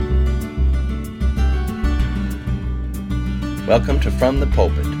Welcome to From the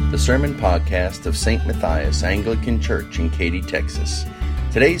Pulpit, the sermon podcast of St. Matthias Anglican Church in Katy, Texas.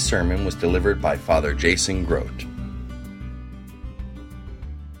 Today's sermon was delivered by Father Jason Grote.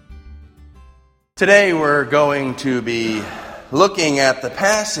 Today we're going to be looking at the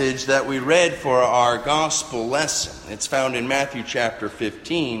passage that we read for our gospel lesson. It's found in Matthew chapter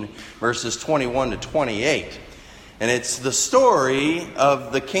 15, verses 21 to 28. And it's the story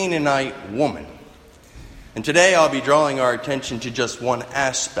of the Canaanite woman. And today I'll be drawing our attention to just one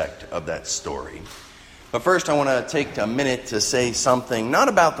aspect of that story. But first I want to take a minute to say something, not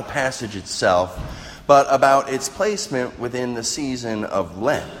about the passage itself, but about its placement within the season of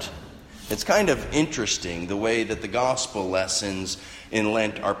Lent. It's kind of interesting the way that the gospel lessons in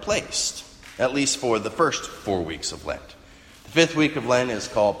Lent are placed, at least for the first 4 weeks of Lent. The fifth week of Lent is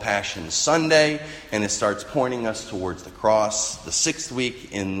called Passion Sunday, and it starts pointing us towards the cross. The sixth week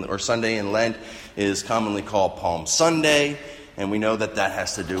Sunday in Lent is commonly called Palm Sunday, and we know that that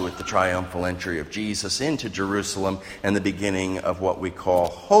has to do with the triumphal entry of Jesus into Jerusalem and the beginning of what we call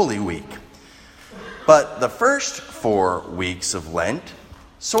Holy Week. But the first 4 weeks of Lent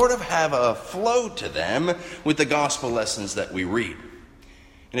sort of have a flow to them with the gospel lessons that we read.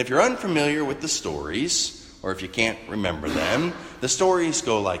 And if you're unfamiliar with the stories, or if you can't remember them, the stories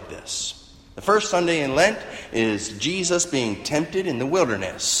go like this. The first Sunday in Lent is Jesus being tempted in the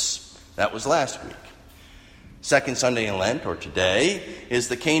wilderness. That was last week. Second Sunday in Lent, or today, is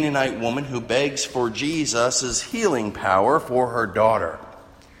the Canaanite woman who begs for Jesus' healing power for her daughter.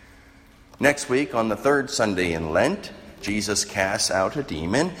 Next week, on the third Sunday in Lent, Jesus casts out a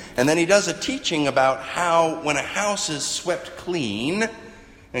demon, and then he does a teaching about how when a house is swept clean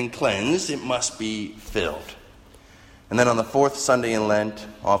and cleansed, it must be filled. And then on the fourth Sunday in Lent,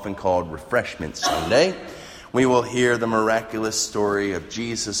 often called Refreshment Sunday, we will hear the miraculous story of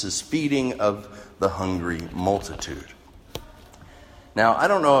Jesus' feeding of the hungry multitude. Now, I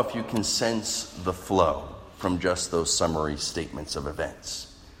don't know if you can sense the flow from just those summary statements of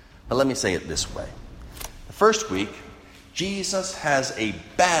events. But let me say it this way. The first week, Jesus has a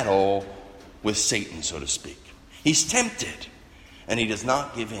battle with Satan, so to speak. He's tempted, and he does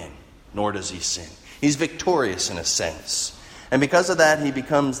not give in, nor does he sin. He's victorious in a sense. And because of that, he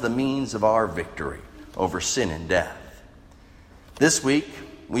becomes the means of our victory over sin and death. This week,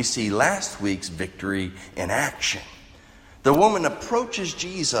 we see last week's victory in action. The woman approaches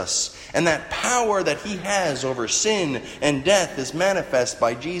Jesus, and that power that he has over sin and death is manifest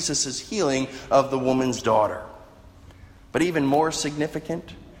by Jesus' healing of the woman's daughter. But even more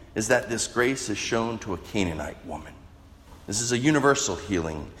significant is that this grace is shown to a Canaanite woman. This is a universal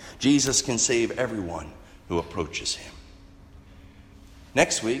healing. Jesus can save everyone who approaches him.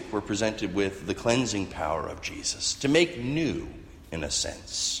 Next week, we're presented with the cleansing power of Jesus, to make new, in a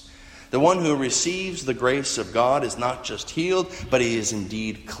sense. The one who receives the grace of God is not just healed, but he is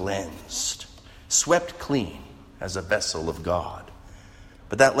indeed cleansed, swept clean as a vessel of God.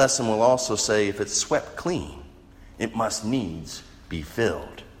 But that lesson will also say if it's swept clean, it must needs be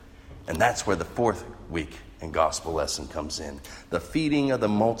filled. And that's where the fourth week and gospel lesson comes in. The feeding of the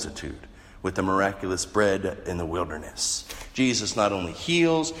multitude with the miraculous bread in the wilderness. Jesus not only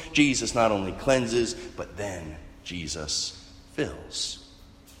heals, Jesus not only cleanses, but then Jesus fills.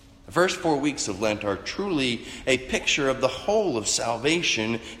 The first 4 weeks of Lent are truly a picture of the whole of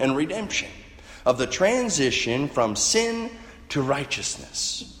salvation and redemption, of the transition from sin to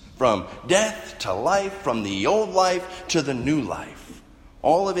righteousness, from death to life, from the old life to the new life.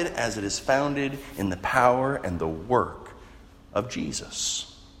 All of it as it is founded in the power and the work of Jesus.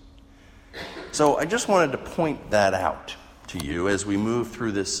 So I just wanted to point that out to you as we move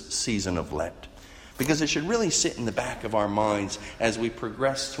through this season of Lent, because it should really sit in the back of our minds as we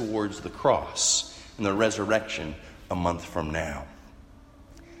progress towards the cross and the resurrection a month from now.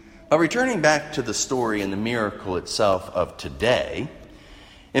 But returning back to the story and the miracle itself of today,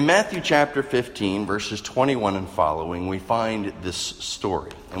 in Matthew chapter 15, verses 21 and following, we find this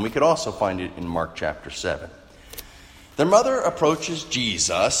story. And we could also find it in Mark chapter 7. Their mother approaches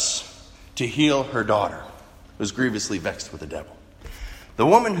Jesus to heal her daughter, who is grievously vexed with the devil. The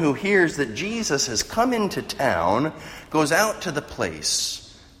woman who hears that Jesus has come into town goes out to the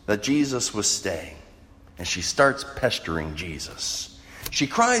place that Jesus was staying, and she starts pestering Jesus. She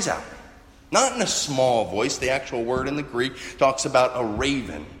cries out, not in a small voice. The actual word in the Greek talks about a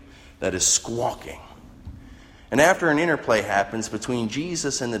raven that is squawking. And after an interplay happens between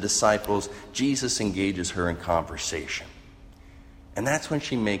Jesus and the disciples, Jesus engages her in conversation. And that's when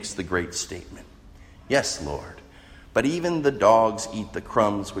she makes the great statement, "Yes, Lord, but even the dogs eat the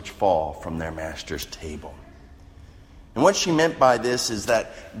crumbs which fall from their master's table." And what she meant by this is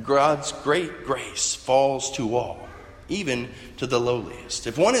that God's great grace falls to all, even to the lowliest.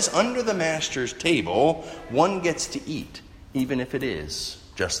 If one is under the master's table, one gets to eat, even if it is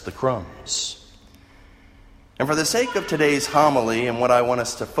just the crumbs. And for the sake of today's homily and what I want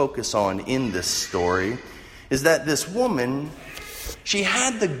us to focus on in this story is that this woman, she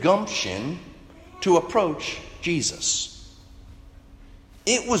had the gumption to approach Jesus.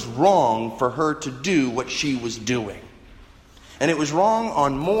 It was wrong for her to do what she was doing. And it was wrong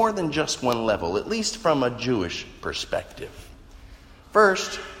on more than just one level, at least from a Jewish perspective.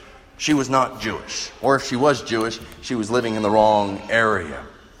 First, she was not Jewish. Or if she was Jewish, she was living in the wrong area.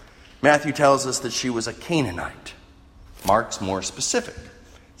 Matthew tells us that she was a Canaanite. Mark's more specific.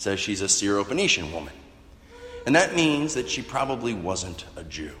 Says she's a Syro-Phoenician woman. And that means that she probably wasn't a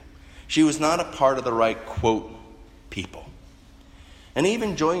Jew. She was not a part of the right, quote, people. And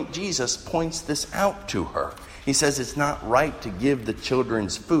even Jesus points this out to her. He says it's not right to give the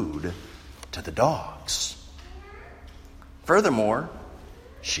children's food to the dogs. Furthermore,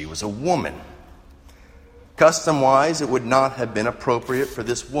 she was a woman. Custom-wise, it would not have been appropriate for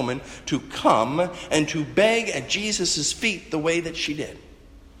this woman to come and to beg at Jesus' feet the way that she did.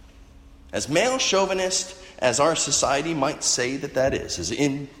 As male chauvinist as our society might say that is, as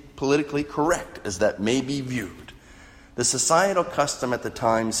politically correct as that may be viewed, the societal custom at the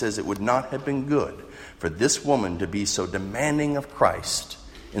time says it would not have been good for this woman to be so demanding of Christ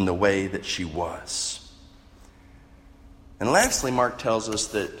in the way that she was. And lastly, Mark tells us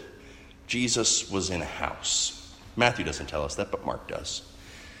that Jesus was in a house. Matthew doesn't tell us that, but Mark does.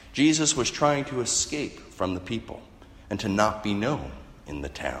 Jesus was trying to escape from the people and to not be known in the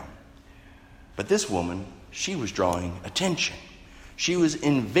town. But this woman, she was drawing attention. She was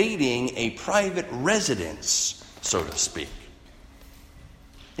invading a private residence, so to speak.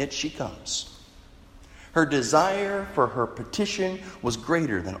 Yet she comes. Her desire for her petition was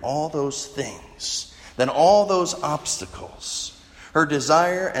greater than all those things, than all those obstacles. Her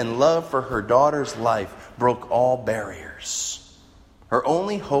desire and love for her daughter's life broke all barriers. Her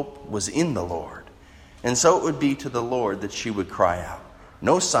only hope was in the Lord. And so it would be to the Lord that she would cry out.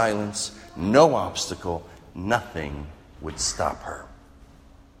 No silence, no obstacle, nothing would stop her.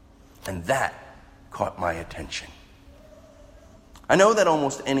 And that caught my attention. I know that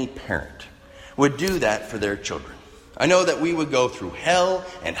almost any parent would do that for their children. I know that we would go through hell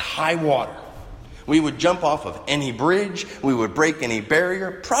and high water. We would jump off of any bridge. We would break any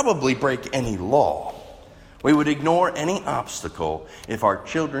barrier, probably break any law. We would ignore any obstacle if our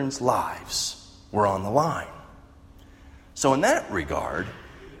children's lives were on the line. So in that regard,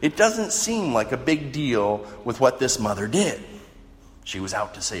 it doesn't seem like a big deal with what this mother did. She was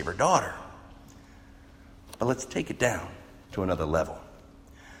out to save her daughter. But let's take it down to another level.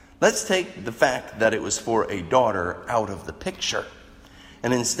 Let's take the fact that it was for a daughter out of the picture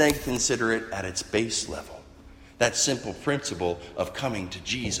and instead consider it at its base level. That simple principle of coming to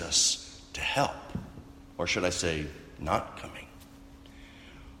Jesus to help. Or should I say, not coming.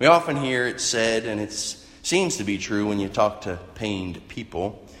 We often hear it said, and it seems to be true when you talk to pained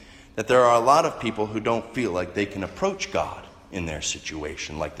people, that there are a lot of people who don't feel like they can approach God in their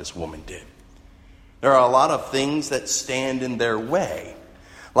situation like this woman did. There are a lot of things that stand in their way.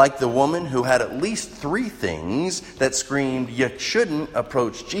 Like the woman who had at least 3 things that screamed, you shouldn't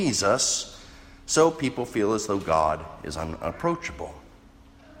approach Jesus, so people feel as though God is unapproachable.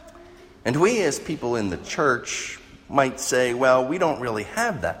 And we as people in the church might say, well, we don't really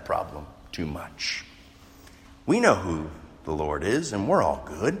have that problem too much. We know who the Lord is, and we're all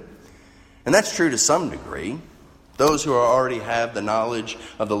good. And that's true to some degree. Those who already have the knowledge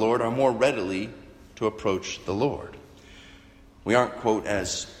of the Lord are more readily to approach the Lord. We aren't, quote,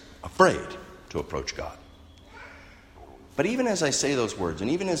 as afraid to approach God. But even as I say those words,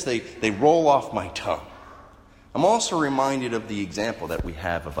 and even as they roll off my tongue, I'm also reminded of the example that we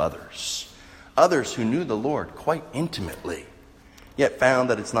have of others. Others who knew the Lord quite intimately, yet found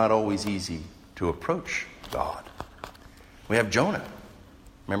that it's not always easy to approach God. We have Jonah.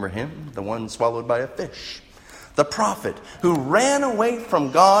 Remember him? The one swallowed by a fish. The prophet who ran away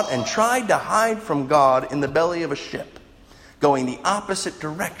from God and tried to hide from God in the belly of a ship, going the opposite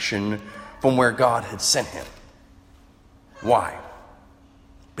direction from where God had sent him. Why?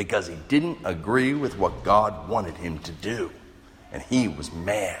 Because he didn't agree with what God wanted him to do, and he was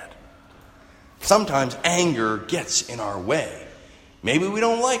mad. Sometimes anger gets in our way. Maybe we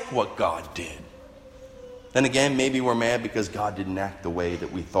don't like what God did. Then again, maybe we're mad because God didn't act the way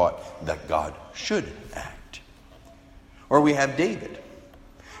that we thought that God should act. Or we have David,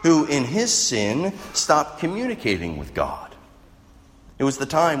 who in his sin stopped communicating with God. It was the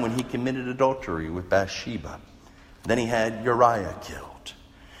time when he committed adultery with Bathsheba. Then he had Uriah killed,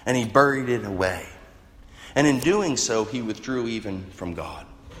 and he buried it away. And in doing so, he withdrew even from God.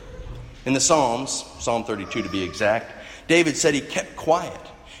 In the Psalms, Psalm 32 to be exact, David said he kept quiet,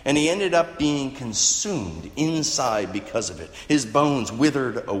 and he ended up being consumed inside because of it. His bones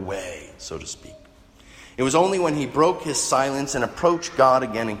withered away, so to speak. It was only when he broke his silence and approached God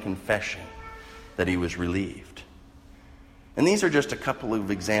again in confession that he was relieved. And these are just a couple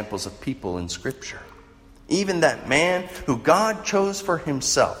of examples of people in Scripture. Even that man who God chose for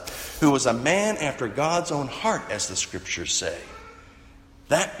himself, who was a man after God's own heart, as the Scriptures say.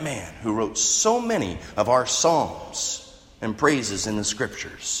 That man who wrote so many of our psalms and praises in the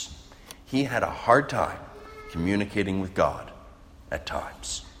Scriptures, he had a hard time communicating with God at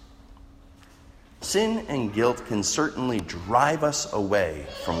times. Sin and guilt can certainly drive us away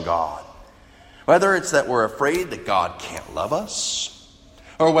from God. Whether it's that we're afraid that God can't love us,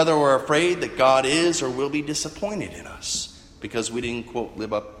 or whether we're afraid that God is or will be disappointed in us because we didn't, quote,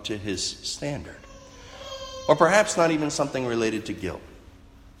 live up to his standard. Or perhaps not even something related to guilt.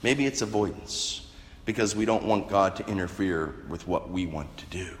 Maybe it's avoidance because we don't want God to interfere with what we want to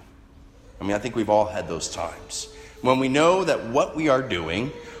do. I think we've all had those times when we know that what we are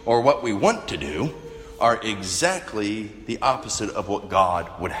doing or what we want to do are exactly the opposite of what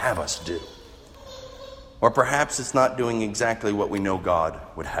God would have us do. Or perhaps it's not doing exactly what we know God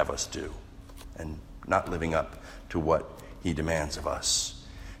would have us do and not living up to what he demands of us.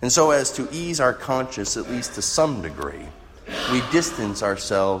 And so as to ease our conscience, at least to some degree, we distance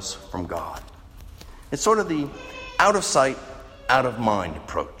ourselves from God. It's sort of the out of sight, out of mind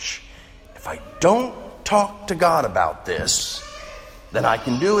approach. If I don't talk to God about this, then I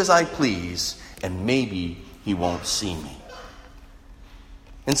can do as I please, and maybe he won't see me.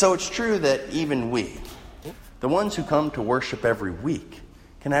 And so it's true that even we, the ones who come to worship every week,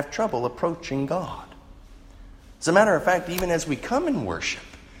 can have trouble approaching God. As a matter of fact, even as we come in worship,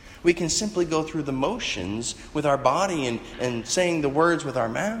 we can simply go through the motions with our body and saying the words with our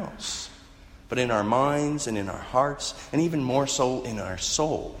mouths. But in our minds and in our hearts, and even more so in our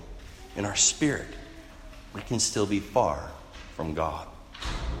soul, in our spirit, we can still be far from God.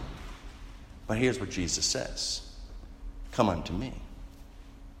 But here's what Jesus says. Come unto me.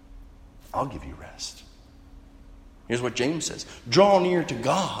 I'll give you rest. Here's what James says. Draw near to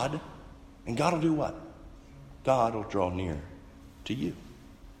God, and God will do what? God will draw near to you.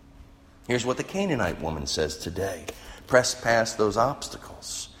 Here's what the Canaanite woman says today. Press past those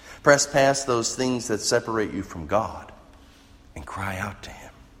obstacles. Press past those things that separate you from God and cry out to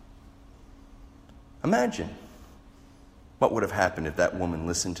him. Imagine what would have happened if that woman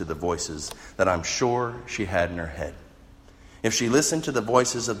listened to the voices that I'm sure she had in her head. If she listened to the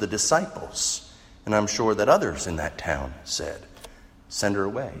voices of the disciples, and I'm sure that others in that town said, send her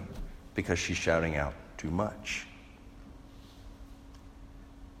away because she's shouting out too much.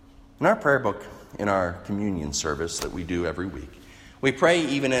 In our prayer book, in our communion service that we do every week, we pray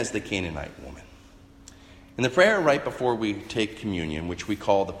even as the Canaanite woman. In the prayer right before we take communion, which we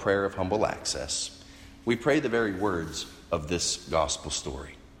call the prayer of humble access, we pray the very words of this gospel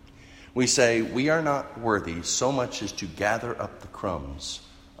story. We say, we are not worthy so much as to gather up the crumbs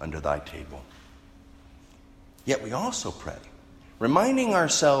under thy table. Yet we also pray, reminding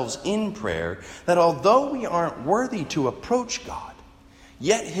ourselves in prayer that although we aren't worthy to approach God,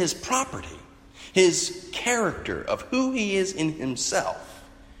 yet his property, his character of who he is in himself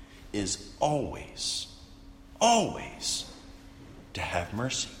is always, always to have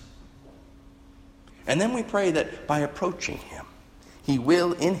mercy. And then we pray that by approaching him, he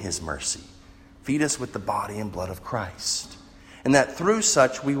will, in his mercy, feed us with the body and blood of Christ. And that through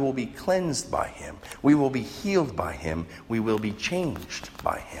such we will be cleansed by him. We will be healed by him. We will be changed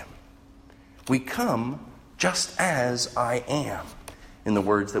by him. We come just as I am, in the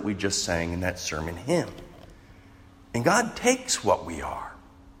words that we just sang in that sermon hymn. And God takes what we are,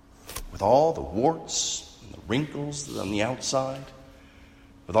 with all the warts and the wrinkles on the outside,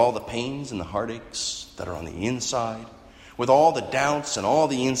 with all the pains and the heartaches that are on the inside, with all the doubts and all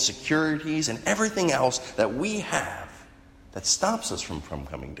the insecurities and everything else that we have that stops us from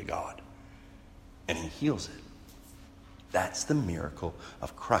coming to God. And he heals it. That's the miracle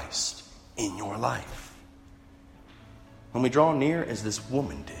of Christ in your life. When we draw near as this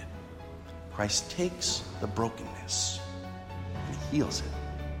woman did, Christ takes the brokenness and heals it.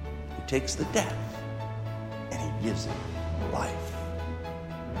 He takes the death and he gives it life.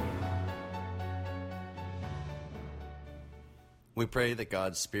 We pray that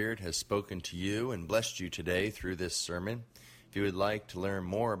God's Spirit has spoken to you and blessed you today through this sermon. If you would like to learn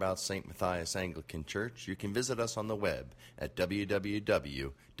more about St. Matthias Anglican Church, you can visit us on the web at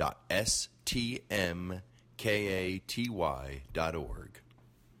www.stmkaty.org.